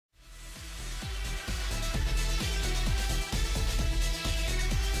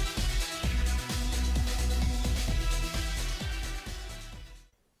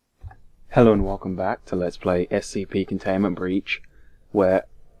Hello and welcome back to Let's Play SCP Containment Breach, where,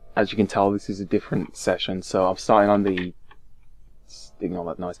 as you can tell, this is a different session, so I'm starting on the... ignore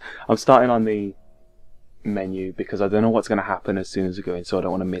that noise. I'm starting on the menu because I don't know what's going to happen as soon as we go in, so I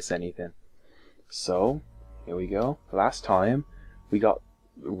don't want to miss anything. So, here we go. Last time, we got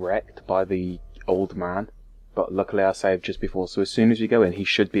wrecked by the old man, but luckily I saved just before, so as soon as we go in, he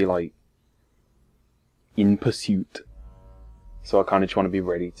should be, like, in pursuit. So I kind of just want to be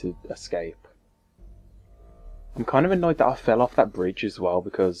ready to escape. I'm kind of annoyed that I fell off that bridge as well,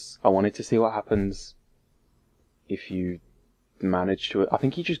 because I wanted to see what happens if you manage to... I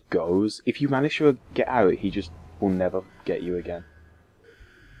think he just goes. If you manage to get out, he just will never get you again.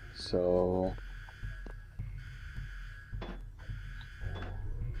 So...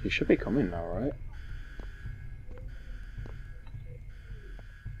 he should be coming now, right?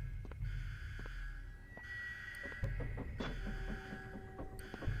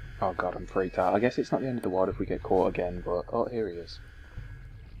 Oh god, I'm freaked out. I guess it's not the end of the world if we get caught again, but... oh, here he is.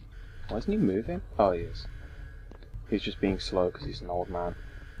 Why isn't he moving? Oh, he is. He's just being slow because he's an old man.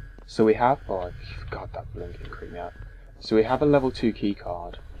 So we have... oh, god, that blinking creeped me out. So we have a level 2 key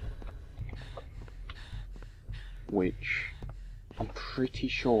card, which... I'm pretty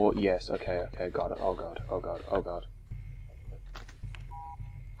sure... yes, okay, got it. Oh god, oh god, oh god.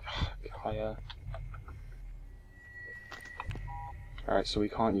 Higher. Alright, so we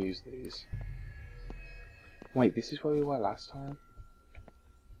can't use these. Wait, this is where we were last time?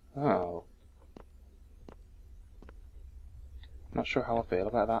 Oh. Not sure how I feel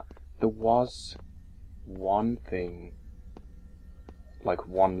about that. There was one thing, like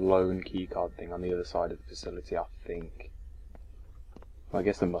one lone keycard thing on the other side of the facility, I think. Well, I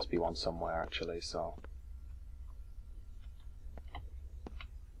guess there must be one somewhere actually, so...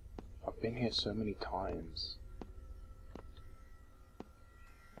 I've been here so many times.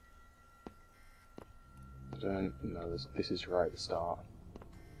 I don't know, this is right at the start.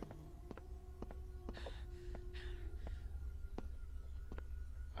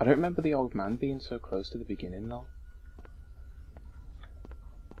 I don't remember the old man being so close to the beginning though.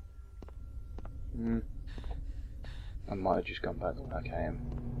 I might have just gone back to when I came.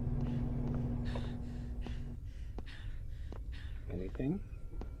 Anything?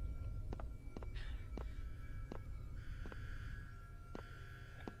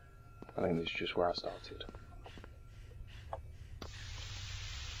 I think this is just where I started.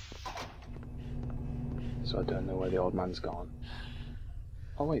 So I don't know where the old man's gone.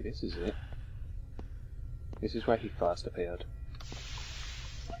 Oh wait, this is it. This is where he first appeared.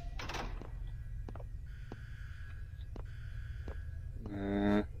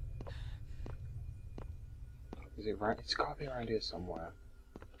 Is it right? It's gotta be around here somewhere.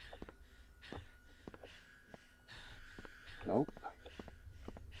 Nope.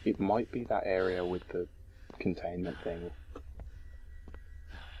 It might be that area with the containment thing.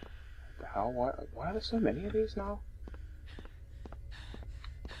 How? Why are there so many of these now?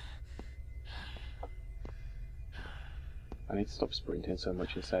 I need to stop sprinting so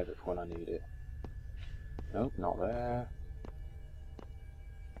much and save it for when I need it. Nope, not there.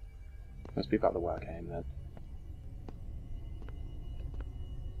 Must be about the way I came then.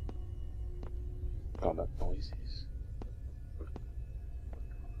 God, that noises.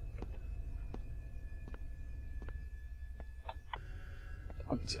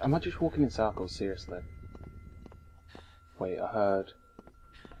 Am I just walking in circles? Seriously? Wait, I heard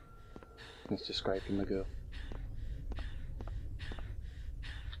Mr. Scraping the goo.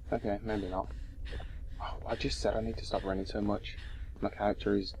 Okay, maybe not. Oh, I just said I need to stop running so much. My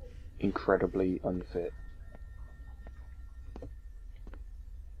character is incredibly unfit.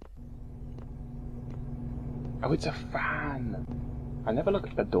 Oh, it's a fan! I never look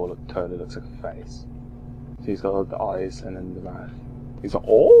at the door, totally looks like a face. So he's got the eyes and then the mouth. He's like,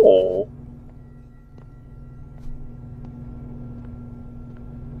 oh!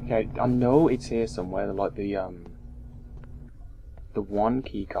 Okay, I know it's here somewhere, like the one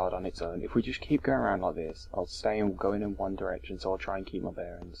key card on its own. If we just keep going around like this, I'll stay and going in one direction, so I'll try and keep my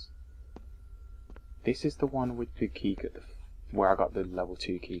bearings. This is the one with the key where I got the level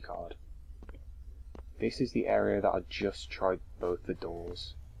 2 key card. This is the area that I just tried both the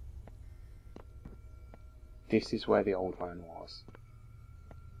doors. This is where the old man was.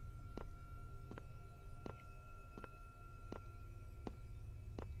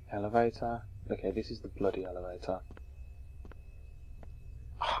 Elevator. Okay, this is the bloody elevator.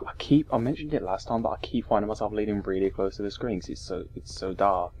 I mentioned it last time, but I keep finding myself leaning really close to the screen because it's so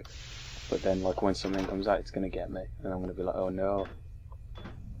dark. But then, like, when something comes out, it's gonna get me, and I'm gonna be like, oh no.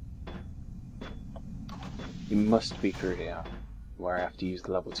 It must be through here. where I have to use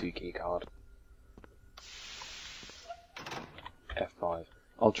the level 2 keycard. F5.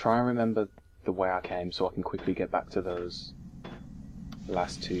 I'll try and remember the way I came so I can quickly get back to those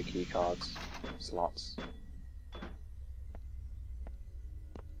last 2 keycards slots.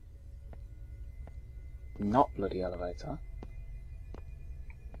 Not bloody elevator.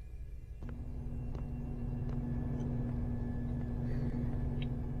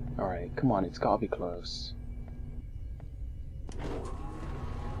 Alright, come on, it's gotta be close.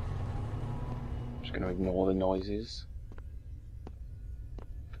 Just gonna ignore the noises.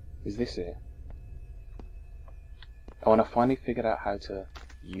 Is this it? Oh, and I finally figured out how to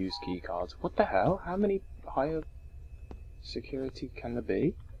use keycards. What the hell? How many higher security can there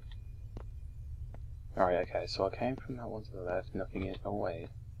be? Alright, okay, so I came from that one to the left, nothing in. Oh, wait.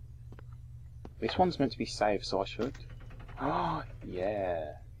 This one's meant to be safe, so I should. Oh,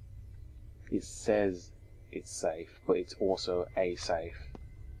 yeah. It says it's safe, but it's also a safe.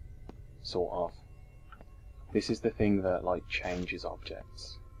 Sort of. This is the thing that, like, changes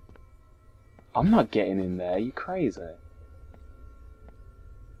objects. I'm not getting in there, you crazy?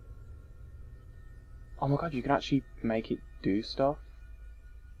 Oh my god, you can actually make it do stuff?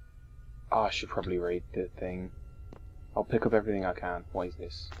 Oh, I should probably read the thing. I'll pick up everything I can. What is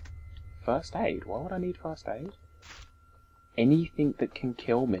this? First aid? Why would I need first aid? Anything that can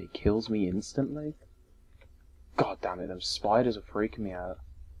kill me kills me instantly? God damn it, them spiders are freaking me out.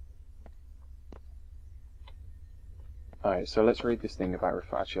 Alright, so let's read this thing about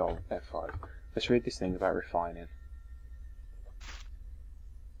actually, I'll F5. Let's read this thing about refining.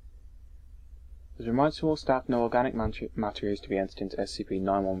 As a reminder to all staff, no organic matter is to be entered into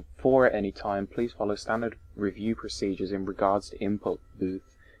SCP-914 at any time. Please follow standard review procedures in regards to input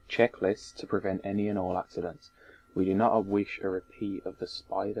booth checklists to prevent any and all accidents. We do not wish a repeat of the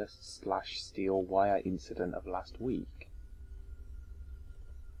spider/steel wire incident of last week.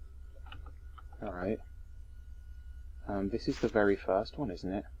 Alright. This is the very first one,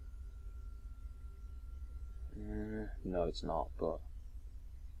 isn't it? No, it's not, but...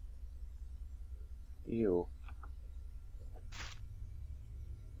 Ew.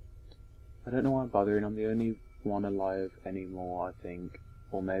 I don't know why I'm bothering. I'm the only one alive anymore, I think.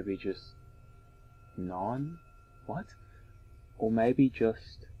 Or maybe just... none? What? Or maybe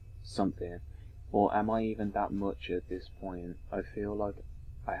just something. Or am I even that much at this point? I feel like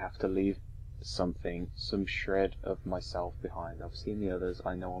I have to leave something, some shred of myself behind. I've seen the others.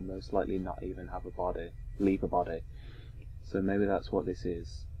 I know I'll most likely not even have a body. Leave a body. So maybe that's what this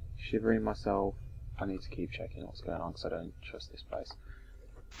is. Shivering myself. I need to keep checking what's going on because I don't trust this place.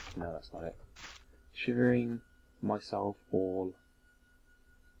 No, that's not it. Shivering myself all...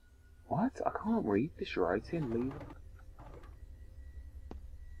 What? I can't read this writing. Leave.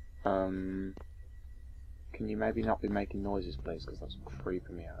 Can you maybe not be making noises, please? Because that's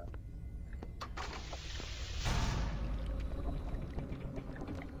creeping me out.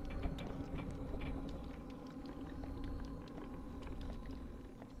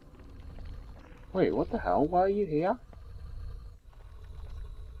 Wait, what the hell? Why are you here?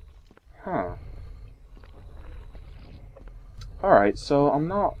 Huh. Alright, so I'm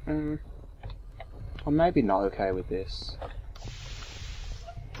not... I'm maybe not okay with this.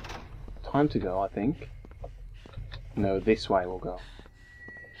 Time to go, I think. No, this way we'll go.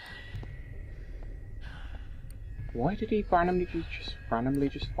 Why did he randomly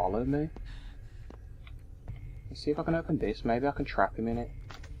just follow me? Let's see if I can open this. Maybe I can trap him in it.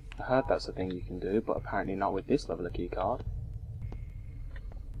 I heard that's a thing you can do, but apparently not with this level of keycard.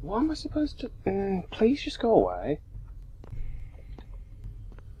 What am I supposed to... please just go away.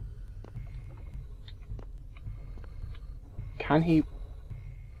 Can he...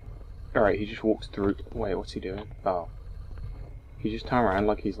 Alright, he just walks through... Wait, what's he doing? Oh. He just turned around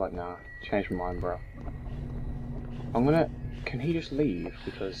like he's like, nah, change my mind, bro. I'm gonna... Can he just leave?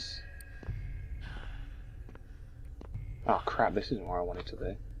 Because... Oh crap, this isn't where I wanted to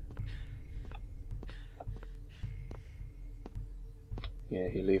be. Yeah,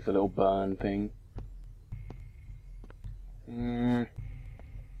 he leave the little burn thing. I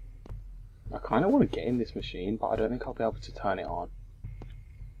kind of want to get in this machine, but I don't think I'll be able to turn it on.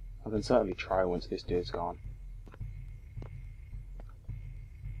 I can certainly try once this dude's gone.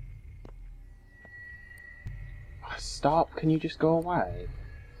 Stop, can you just go away?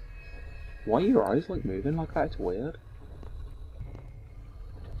 Why are your eyes like moving like that? It's weird.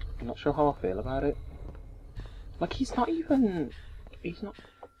 I'm not sure how I feel about it. Like, he's not even... He's not...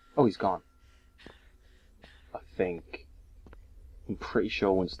 Oh, he's gone. I think. I'm pretty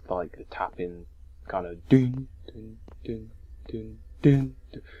sure once, like, the tapping kind of ding, ding, ding, ding, ding,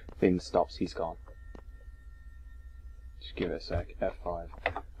 ding thing stops, he's gone. Just give it a sec. F5.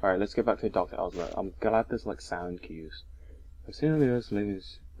 Alright, let's get back to Dr. Ellsworth. I'm glad there's like sound cues. I've seen the earth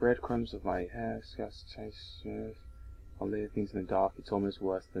leaves breadcrumbs of my hair, scarce taste. I'll leave things in the dark. It's almost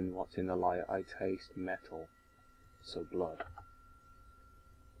worse than what's in the light. I taste metal. So blood.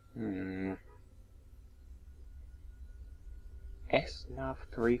 SNAV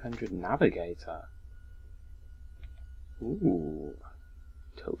 300 Navigator. Ooh.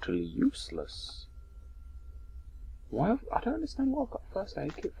 Totally useless. Why? I don't understand what I've got a first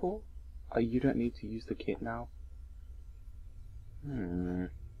aid kit for. Oh, you don't need to use the kit now.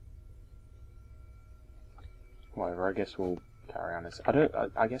 Whatever, I guess we'll carry on this.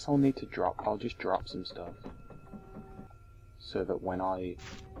 I guess I'll need to drop. I'll just drop some stuff. So that when I...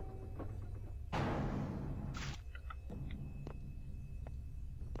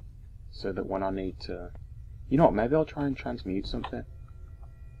 So that when I need to... You know what, maybe I'll try and transmute something.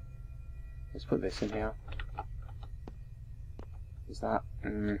 Let's put this in here. Is that...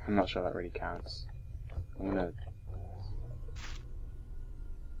 I'm not sure that really counts. I'm gonna...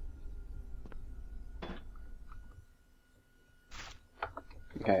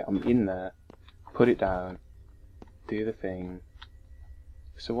 Okay, I'm in there. Put it down. Do the thing.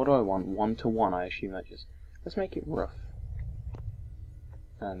 So what do I want? 1-to-1, I assume that just... Let's make it rough.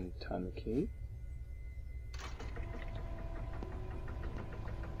 And turn the key.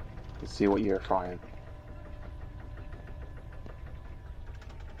 Let's see what you're frying.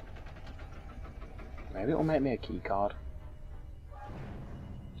 Maybe it'll make me a key card.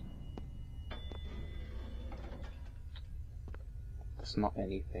 That's not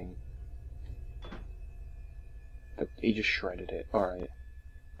anything. He just shredded it. Alright.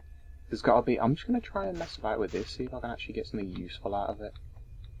 There's gotta be... I'm just gonna try and mess about with this, see if I can actually get something useful out of it.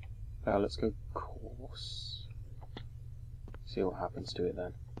 Let's go course. See what happens to it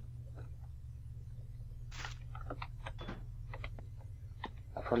then.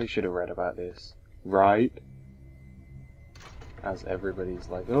 I probably should have read about this. Right? As everybody's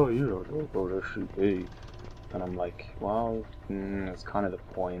like, oh, you don't know about SCP. And I'm like, well, that's kind of the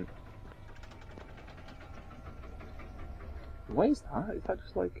point. What is that? Is that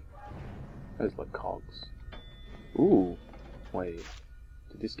just like... Those like cogs. Ooh. Wait.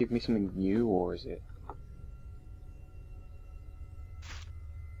 Did this give me something new, or is it...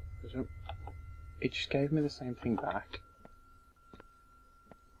 It just gave me the same thing back.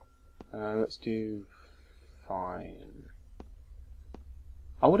 Let's do... Fine.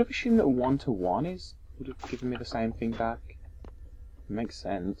 I would have assumed that 1-to-1 would have given me the same thing back. It makes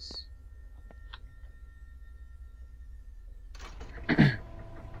sense.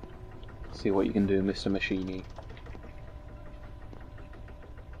 See what you can do, Mr. Machini.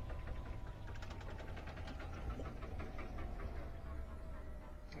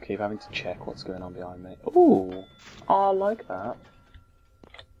 Keep having to check what's going on behind me. Ooh! Oh, I like that.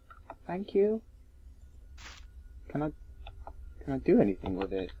 Thank you. Can I do anything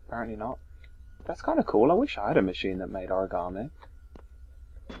with it? Apparently not. That's kind of cool. I wish I had a machine that made origami.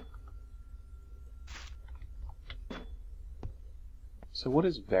 So what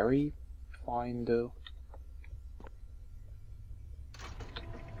does very fine do?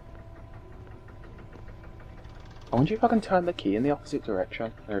 I wonder if I can turn the key in the opposite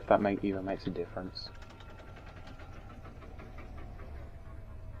direction, or if that even makes a difference.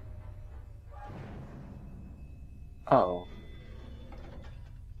 Oh.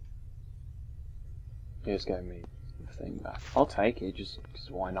 Here's giving me the thing back. I'll take it, just because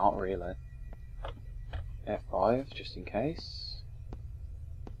why not, really? F5, just in case.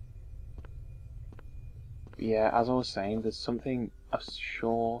 Yeah, as I was saying, there's something... I'm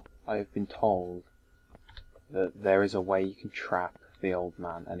sure I have been told that there is a way you can trap the old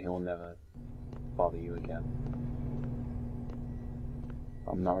man and he'll never bother you again.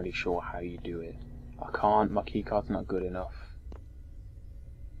 I'm not really sure how you do it. I can't, my keycard's not good enough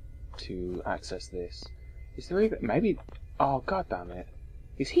to access this. Is there even, maybe, oh god damn it.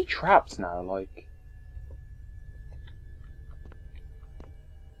 Is he trapped now, like?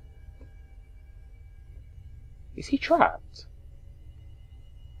 Is he trapped?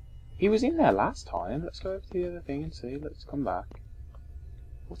 He was in there last time. Let's go over to the other thing and see. Let's come back.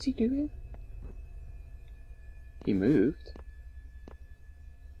 What's he doing? He moved.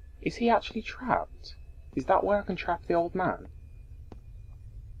 Is he actually trapped? Is that where I can trap the old man?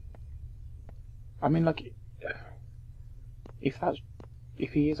 I mean, like, if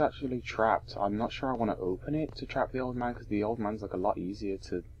he is actually trapped, I'm not sure I want to open it to trap the old man, because the old man's like a lot easier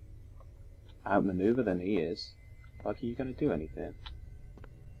to outmaneuver than he is. Like, are you gonna do anything?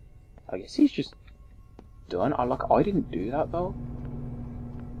 I guess he's just done. I didn't do that though.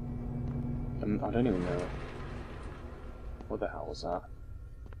 I don't even know. the hell was that?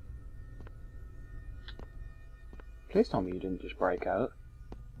 Please tell me you didn't just break out.